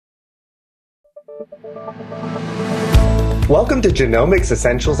Welcome to Genomics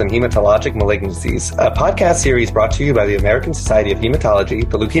Essentials in Hematologic Malignancies, a podcast series brought to you by the American Society of Hematology,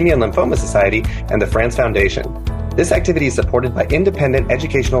 the Leukemia and Lymphoma Society, and the France Foundation. This activity is supported by independent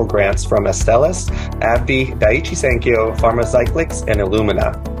educational grants from Astellas, AbbVie, Daiichi Sankyo, Pharmacyclics, and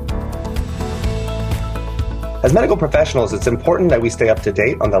Illumina. As medical professionals, it's important that we stay up to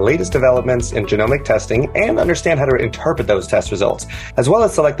date on the latest developments in genomic testing and understand how to interpret those test results, as well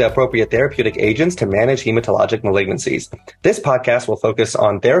as select the appropriate therapeutic agents to manage hematologic malignancies. This podcast will focus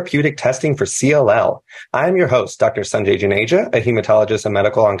on therapeutic testing for CLL. I'm your host, Dr. Sanjay Juneja, a hematologist and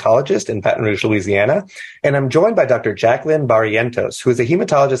medical oncologist in Baton Rouge, Louisiana, and I'm joined by Dr. Jacqueline Barrientos, who is a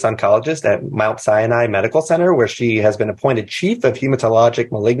hematologist-oncologist at Mount Sinai Medical Center, where she has been appointed Chief of Hematologic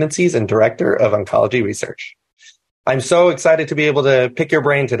Malignancies and Director of Oncology Research. I'm so excited to be able to pick your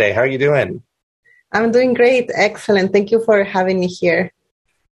brain today. How are you doing? I'm doing great. Excellent. Thank you for having me here.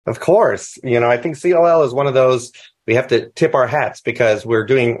 Of course. I think CLL is one of those we have to tip our hats because we're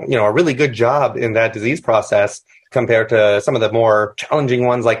doing, a really good job in that disease process compared to some of the more challenging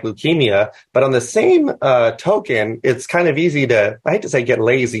ones like leukemia. But on the same token, it's kind of easy to, I hate to say get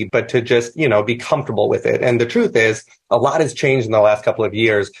lazy, but to just, be comfortable with it. And the truth is, a lot has changed in the last couple of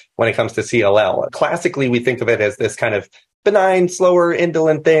years when it comes to CLL. Classically, we think of it as this kind of benign, slower,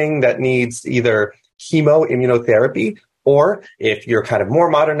 indolent thing that needs either chemoimmunotherapy, or if you're kind of more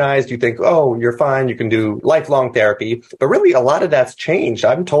modernized, you think, oh, you're fine, you can do lifelong therapy. But really, a lot of that's changed.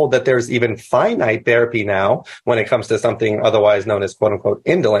 I'm told that there's even finite therapy now when it comes to something otherwise known as quote unquote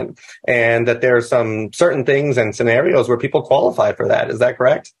indolent, and that there are some certain things and scenarios where people qualify for that. Is that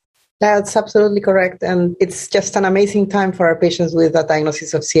correct? That's absolutely correct. And it's just an amazing time for our patients with a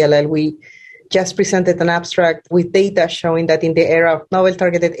diagnosis of CLL. We just presented an abstract with data showing that in the era of novel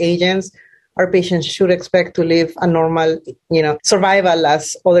targeted agents, our patients should expect to live a normal, survival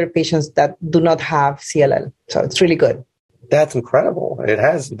as other patients that do not have CLL. So it's really good. That's incredible. It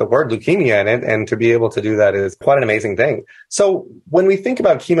has the word leukemia in it, and to be able to do that is quite an amazing thing. So when we think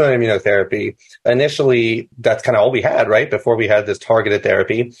about chemoimmunotherapy, initially, that's kind of all we had, right? Before we had this targeted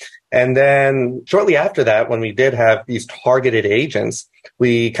therapy. And then shortly after that, when we did have these targeted agents,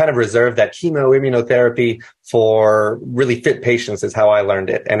 we kind of reserved that chemoimmunotherapy for really fit patients is how I learned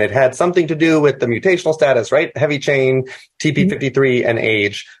it. And it had something to do with the mutational status, right? Heavy chain, TP53, and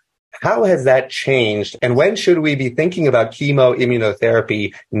age. How has that changed? And when should we be thinking about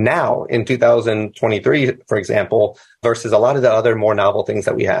chemoimmunotherapy now in 2023, for example, versus a lot of the other more novel things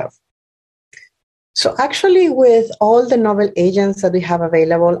that we have? So actually, with all the novel agents that we have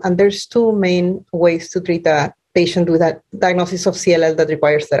available, and there's two main ways to treat a patient with a diagnosis of CLL that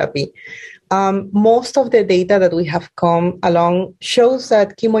requires therapy. Most of the data that we have come along shows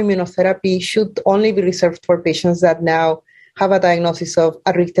that chemoimmunotherapy should only be reserved for patients that now have a diagnosis of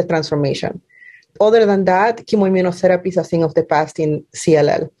a Richter transformation. Other than that, chemoimmunotherapy is a thing of the past in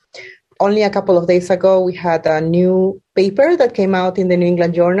CLL. Only a couple of days ago, we had a new paper that came out in the New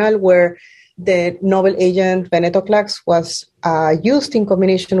England Journal where the novel agent venetoclax was used in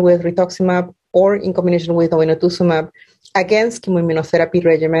combination with rituximab or in combination with obinutuzumab against chemoimmunotherapy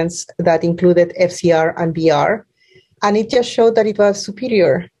regimens that included FCR and BR. And it just showed that it was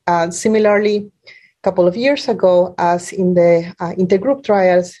superior. Similarly, a couple of years ago, as in the intergroup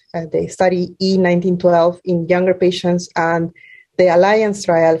trials, the study E1912 in younger patients and the Alliance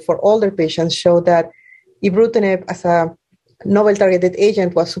trial for older patients showed that ibrutinib as a novel targeted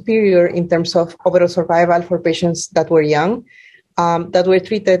agent was superior in terms of overall survival for patients that were young, that were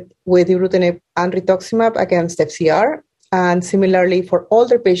treated with ibrutinib and rituximab against FCR. And similarly, for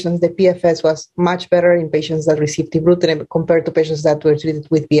older patients, the PFS was much better in patients that received ibrutinib compared to patients that were treated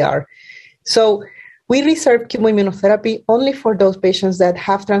with BR. So we reserve chemoimmunotherapy only for those patients that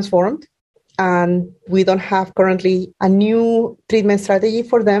have transformed, and we don't have currently a new treatment strategy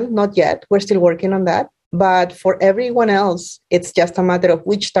for them, not yet. We're still working on that. But for everyone else, it's just a matter of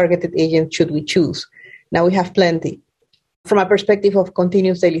which targeted agent should we choose. Now we have plenty. From a perspective of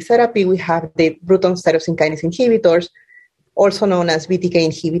continuous daily therapy, we have the Bruton tyrosine kinase inhibitors, also known as BTK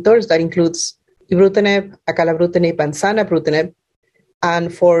inhibitors. That includes ibrutinib, acalabrutinib, and zanubrutinib.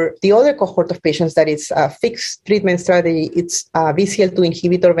 And for the other cohort of patients that it's a fixed treatment strategy, it's BCL2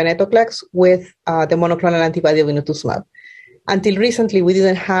 inhibitor venetoclax with the monoclonal antibody obinutuzumab. Until recently, we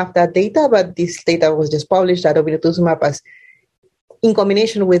didn't have that data, but this data was just published that obinutuzumab, as in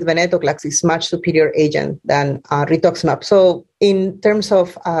combination with venetoclax, is much superior agent than rituximab. So in terms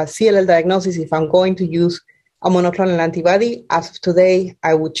of CLL diagnosis, if I'm going to use a monoclonal antibody, as of today,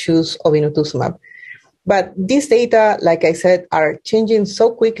 I would choose obinutuzumab. But these data, like I said, are changing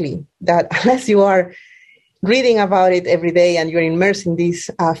so quickly that unless you are reading about it every day and you're immersed in this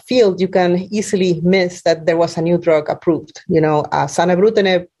field, you can easily miss that there was a new drug approved.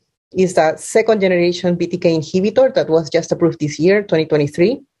 Zanubrutinib is the second generation BTK inhibitor that was just approved this year,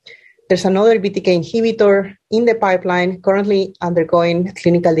 2023. There's another BTK inhibitor in the pipeline currently undergoing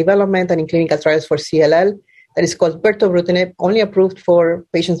clinical development and in clinical trials for CLL that is called bertobrutinib, only approved for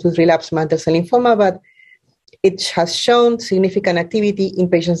patients with relapsed mantle cell lymphoma, but it has shown significant activity in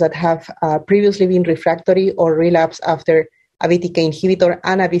patients that have previously been refractory or relapsed after a BTK inhibitor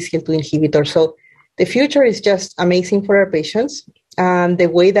and a BCL2 inhibitor. So the future is just amazing for our patients. And the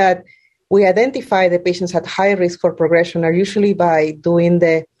way that we identify the patients at high risk for progression are usually by doing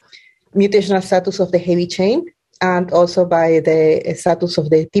the mutational status of the heavy chain and also by the status of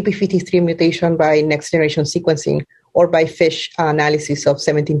the TP53 mutation by next generation sequencing or by FISH analysis of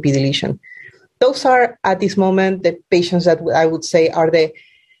 17p deletion. Those are, at this moment, the patients that I would say are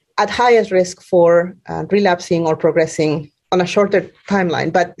at highest risk for relapsing or progressing on a shorter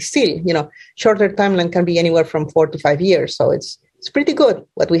timeline. But still, shorter timeline can be anywhere from 4 to 5 years. So it's pretty good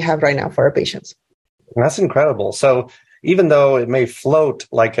what we have right now for our patients. That's incredible. So even though it may float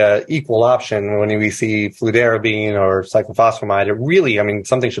like an equal option when we see fludarabine or cyclophosphamide, it really,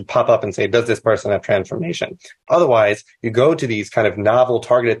 something should pop up and say, does this person have transformation? Otherwise, you go to these kind of novel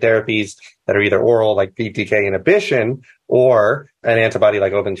targeted therapies that are either oral, like BTK inhibition, or an antibody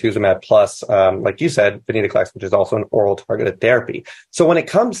like obinutuzumab plus, like you said, venetoclax, which is also an oral targeted therapy. So when it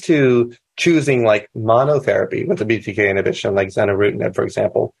comes to choosing like monotherapy with the BTK inhibition, like zanubrutinib, for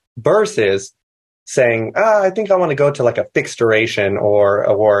example, versus saying, I think I want to go to like a fixed duration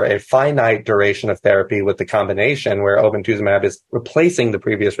or a finite duration of therapy with the combination where obinutuzumab is replacing the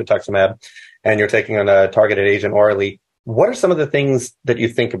previous rituximab and you're taking on a targeted agent orally. What are some of the things that you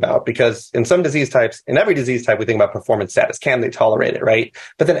think about? Because in some disease types, in every disease type, we think about performance status. Can they tolerate it, right?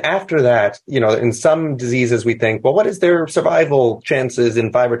 But then after that, in some diseases, we think, well, what is their survival chances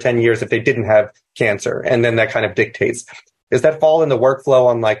in 5 or 10 years if they didn't have cancer? And then that kind of dictates. Does that fall in the workflow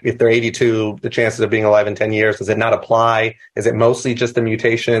on like if they're 82, the chances of being alive in 10 years? Does it not apply? Is it mostly just the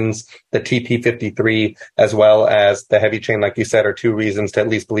mutations, the TP53, as well as the heavy chain, like you said, are two reasons to at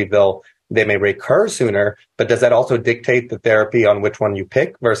least believe they may recur sooner? But does that also dictate the therapy on which one you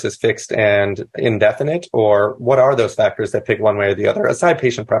pick versus fixed and indefinite? Or what are those factors that pick one way or the other, aside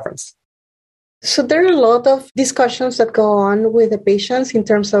patient preference? So there are a lot of discussions that go on with the patients in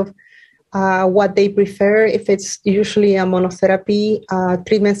terms of what they prefer, if it's usually a monotherapy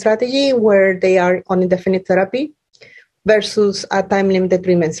treatment strategy where they are on indefinite therapy versus a time-limited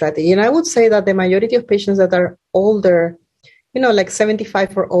treatment strategy. And I would say that the majority of patients that are older, like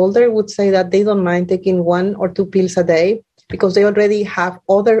 75 or older, would say that they don't mind taking 1 or 2 pills a day because they already have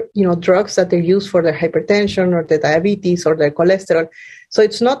other, drugs that they use for their hypertension or their diabetes or their cholesterol. So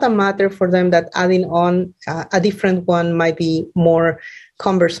it's not a matter for them that adding on a different one might be more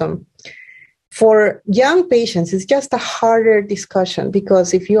cumbersome. For young patients, it's just a harder discussion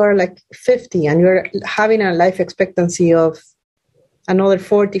because if you are like 50 and you're having a life expectancy of another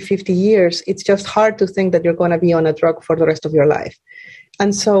 40, 50 years, it's just hard to think that you're going to be on a drug for the rest of your life.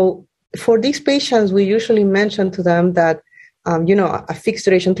 And so for these patients, we usually mention to them that, a fixed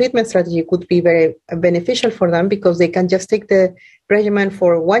duration treatment strategy could be very beneficial for them because they can just take the regimen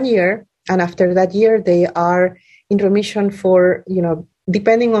for 1 year. And after that year, they are in remission for,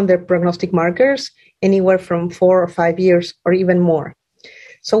 depending on their prognostic markers, anywhere from 4 or 5 years or even more.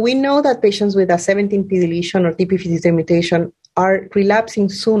 So we know that patients with a 17p deletion or TP53 mutation are relapsing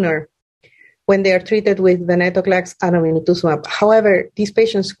sooner when they are treated with venetoclax and obinutuzumab. However, these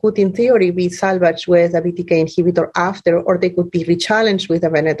patients could, in theory, be salvaged with a BTK inhibitor after, or they could be rechallenged with a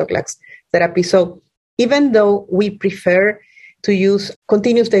venetoclax therapy. So even though we prefer to use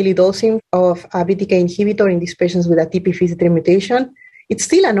continuous daily dosing of a BTK inhibitor in these patients with a TP53 mutation, it's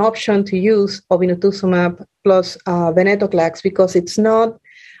still an option to use obinutuzumab plus venetoclax because it's not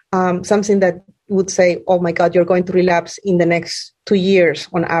something that would say, oh my God, you're going to relapse in the next 2 years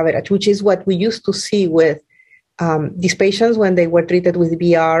on average, which is what we used to see with these patients when they were treated with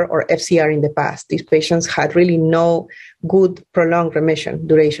BR or FCR in the past. These patients had really no good prolonged remission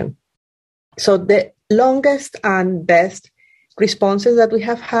duration. So the longest and best responses that we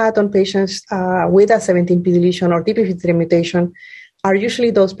have had on patients with a 17p deletion or TP53 mutation are usually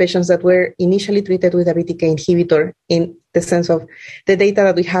those patients that were initially treated with a BTK inhibitor in the sense of the data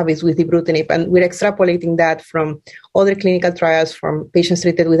that we have is with ibrutinib. And we're extrapolating that from other clinical trials from patients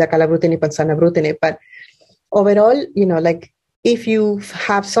treated with acalabrutinib and zanubrutinib. But overall, if you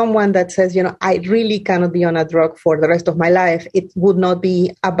have someone that says, I really cannot be on a drug for the rest of my life, it would not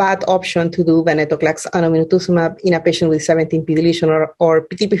be a bad option to do venetoclax and obinutuzumab in a patient with 17p deletion or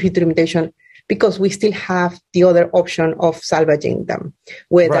TP53 mutation because we still have the other option of salvaging them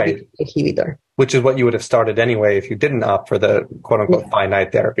with a BTK inhibitor. Which is what you would have started anyway if you didn't opt for the quote-unquote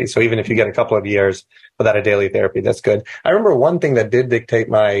finite therapy. So even if you get a couple of years without a daily therapy, that's good. I remember one thing that did dictate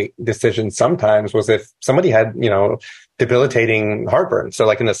my decision sometimes was if somebody had, debilitating heartburn. So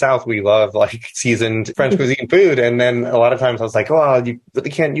like in the South, we love like seasoned French cuisine food. And then a lot of times I was like, oh, you really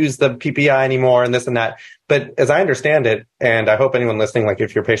can't use the PPI anymore and this and that. But as I understand it, and I hope anyone listening, like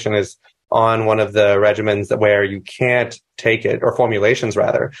if your patient is on one of the regimens where you can't take it, or formulations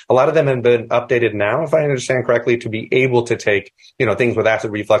rather, a lot of them have been updated now, if I understand correctly, to be able to take, things with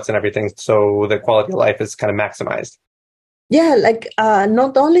acid reflux and everything. So the quality of life is kind of maximized. Yeah,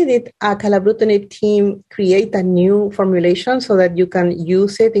 not only did a acalabrutinib team create a new formulation so that you can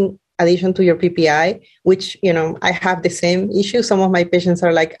use it in addition to your PPI, which, I have the same issue. Some of my patients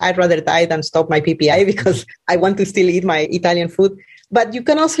are like, I'd rather die than stop my PPI because I want to still eat my Italian food. But you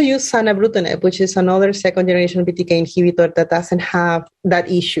can also use zanubrutinib, which is another second-generation BTK inhibitor that doesn't have that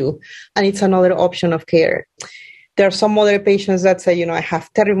issue, and it's another option of care. There are some other patients that say, I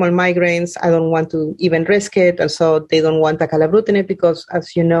have terrible migraines, I don't want to even risk it, and so they don't want acalabrutinib because,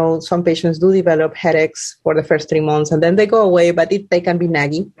 as you know, some patients do develop headaches for the first 3 months, and then they go away, but they can be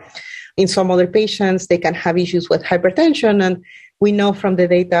naggy. In some other patients, they can have issues with hypertension, and we know from the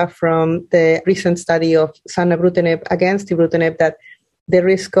data from the recent study of zanubrutinib against ibrutinib that the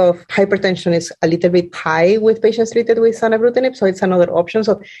risk of hypertension is a little bit high with patients treated with zanubrutinib, so it's another option.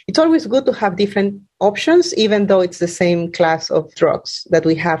 So it's always good to have different options, even though it's the same class of drugs that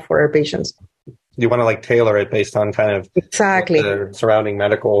we have for our patients. You want to tailor it based on kind of exactly what the surrounding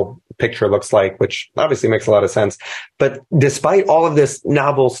medical picture looks like, which obviously makes a lot of sense. But despite all of this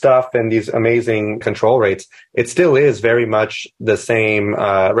novel stuff and these amazing control rates, it still is very much the same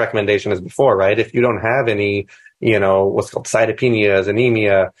recommendation as before, right? If you don't have any what's called cytopenias,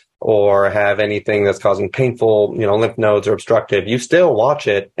 anemia, or have anything that's causing painful, lymph nodes or obstructive, you still watch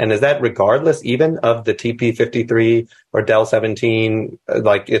it. And is that regardless even of the TP53 or DEL17?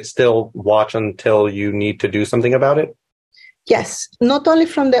 It's still watch until you need to do something about it? Yes, not only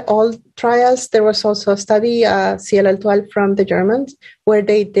from the old trials, there was also a study, CLL12 from the Germans, where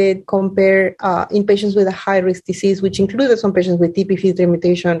they did compare in patients with a high-risk disease, which included some patients with TP53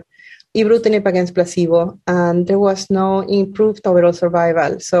 mutation, ibrutinib against placebo, and there was no improved overall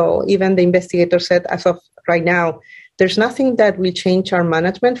survival. So even the investigator said, as of right now, there's nothing that will change our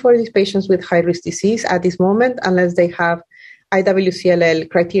management for these patients with high-risk disease at this moment unless they have IWCLL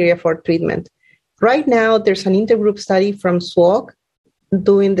criteria for treatment. Right now, there's an intergroup study from SWOG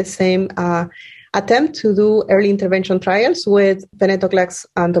doing the same attempt to do early intervention trials with venetoclax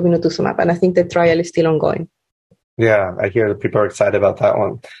and obinutuzumab, and I think the trial is still ongoing. Yeah, I hear that people are excited about that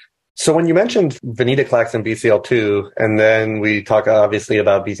one. So when you mentioned venetoclax and BCL2, and then we talk obviously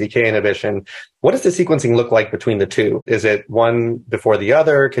about BTK inhibition, what does the sequencing look like between the two? Is it one before the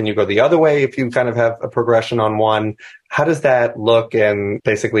other? Can you go the other way if you kind of have a progression on one? How does that look? And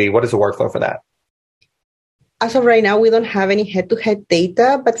basically, what is the workflow for that? As of right now, we don't have any head-to-head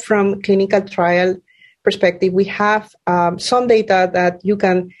data, but from clinical trial perspective, we have some data that you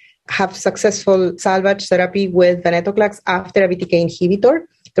can have successful salvage therapy with venetoclax after a BTK inhibitor.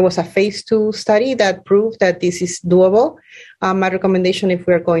 There was a phase 2 study that proved that this is doable. My recommendation, if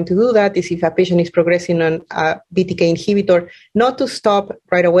we're going to do that, is if a patient is progressing on a BTK inhibitor, not to stop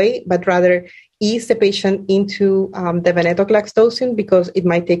right away, but rather ease the patient into the venetoclax dosing because it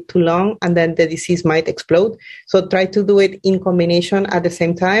might take too long and then the disease might explode. So try to do it in combination at the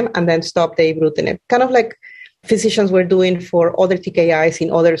same time and then stop the ibrutinib, kind of like physicians were doing for other TKIs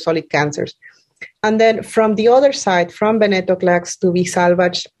in other solid cancers. And then from the other side, from venetoclax to be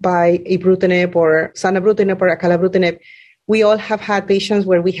salvaged by ibrutinib or zanubrutinib or acalabrutinib, we all have had patients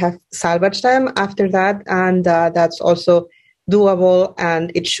where we have salvaged them after that, and that's also doable,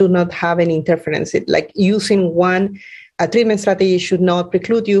 and it should not have any interference. Using one treatment strategy should not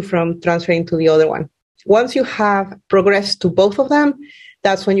preclude you from transferring to the other one. Once you have progressed to both of them,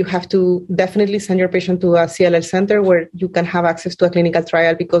 that's when you have to definitely send your patient to a CLL center where you can have access to a clinical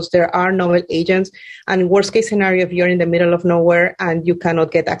trial because there are novel agents. And worst case scenario, if you're in the middle of nowhere and you cannot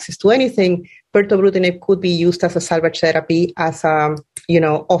get access to anything, pirtobrutinib could be used as a salvage therapy as a,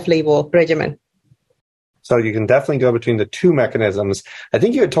 off-label regimen. So you can definitely go between the two mechanisms. I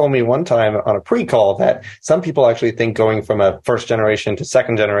think you had told me one time on a pre-call that some people actually think going from a first generation to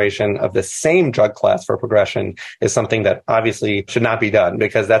second generation of the same drug class for progression is something that obviously should not be done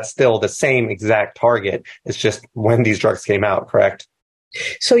because that's still the same exact target. It's just when these drugs came out, correct?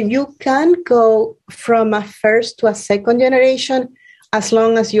 So you can go from a first to a second generation as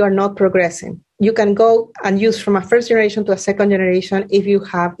long as you are not progressing. you can go and use from a first generation to a second generation if you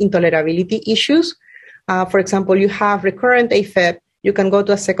have intolerability issues. For example, you have recurrent AFib, you can go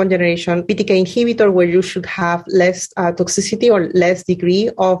to a second generation BTK inhibitor where you should have less toxicity or less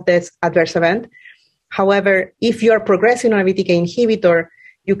degree of this adverse event. However, if you are progressing on a BTK inhibitor,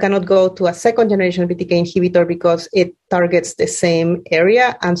 you cannot go to a second generation BTK inhibitor because it targets the same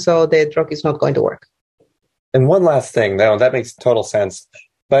area, and so the drug is not going to work. And one last thing, now that makes total sense,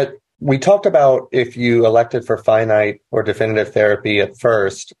 but we talked about if you elected for finite or definitive therapy at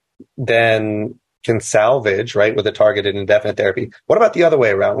first, then can salvage, right, with a targeted indefinite therapy. What about the other way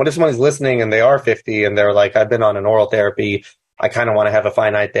around? What if someone's listening and they are 50 and they're like, I've been on an oral therapy, I kind of want to have a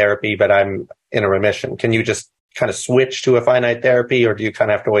finite therapy, but I'm in a remission. Can you just kind of switch to a finite therapy, or do you kind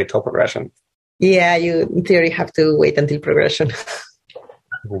of have to wait till progression? Yeah, you in theory have to wait until progression.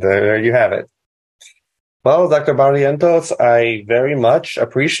 There you have it. Well, Dr. Barrientos, I very much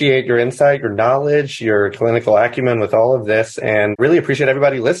appreciate your insight, your knowledge, your clinical acumen with all of this, and really appreciate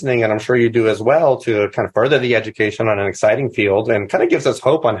everybody listening, and I'm sure you do as well, to kind of further the education on an exciting field and kind of gives us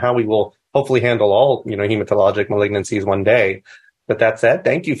hope on how we will hopefully handle all, hematologic malignancies one day. But that said,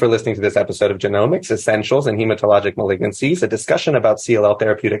 thank you for listening to this episode of Genomics, Essentials in Hematologic Malignancies, a discussion about CLL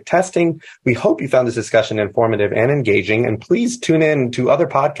therapeutic testing. We hope you found this discussion informative and engaging, and please tune in to other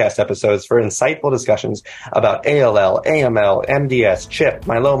podcast episodes for insightful discussions about ALL, AML, MDS, CHIP,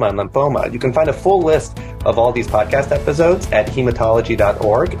 myeloma, and lymphoma. You can find a full list of all these podcast episodes at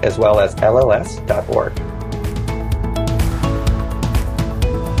hematology.org as well as lls.org.